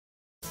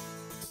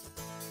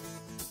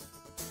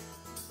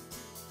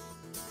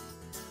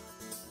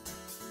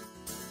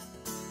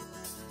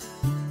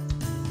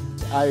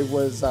I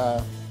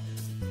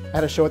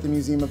had a show at the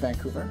Museum of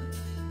Vancouver.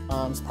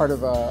 It's part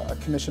of a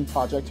commissioned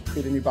project to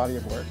create a new body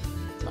of work.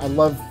 I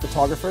love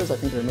photographers. I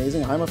think they're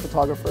amazing. I'm a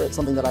photographer. It's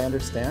something that I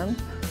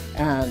understand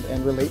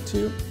and relate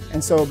to.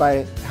 And so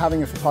by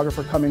having a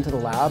photographer come into the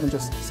lab and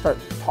just start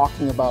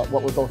talking about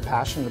what we're both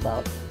passionate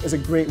about is a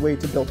great way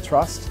to build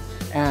trust.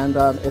 And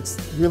it's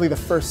really the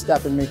first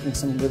step in making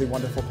some really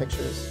wonderful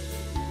pictures.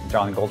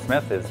 John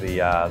Goldsmith is the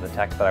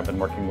tech that I've been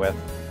working with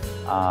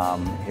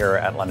here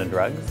at London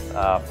Drugs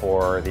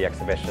for the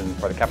exhibition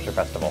for the Capture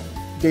Festival.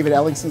 David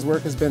Ellingson's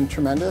work has been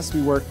tremendous.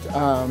 We worked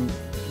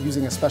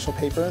using a special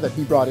paper that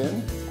he brought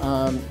in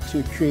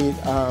to create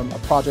a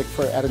project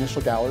for at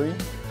Initial Gallery.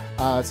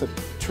 It's a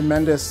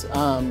tremendous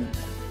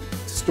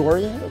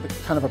story,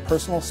 kind of a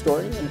personal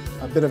story, and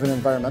a bit of an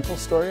environmental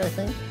story, I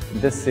think.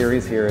 This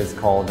series here is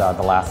called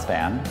The Last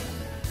Stand,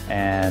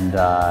 and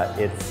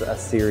it's a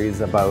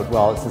series about,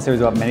 well, it's a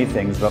series about many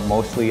things, but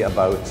mostly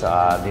about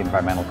the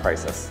environmental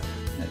crisis.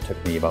 And it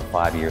took me about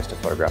 5 years to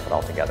photograph it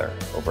all together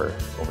over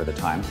the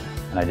time,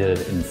 and I did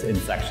it in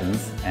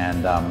sections.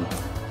 And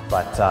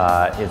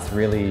but it's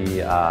really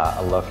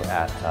a look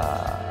at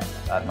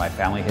my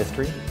family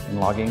history in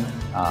logging,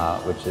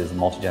 which is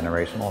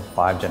multi-generational.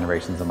 5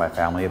 generations of my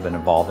family have been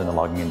involved in the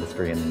logging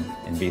industry in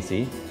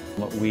BC.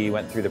 We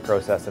went through the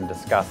process and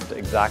discussed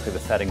exactly the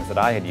settings that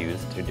I had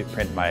used to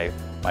print my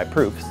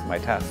proofs, my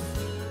tests.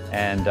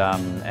 And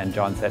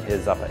John set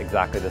his up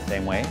exactly the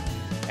same way,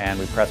 and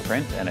we press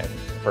print, and it's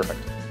perfect.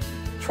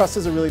 Trust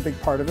is a really big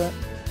part of it.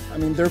 I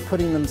mean, they're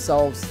putting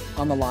themselves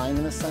on the line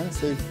in a sense.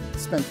 They've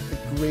spent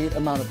a great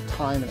amount of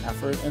time and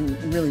effort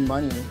and really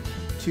money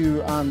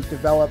to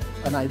develop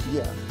an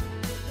idea.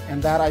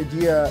 And that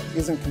idea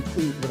isn't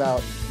complete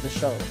without the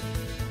show.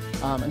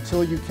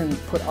 Until you can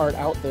put art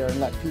out there and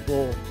let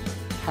people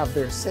have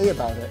their say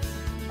about it,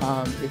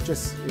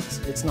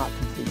 it's not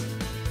complete.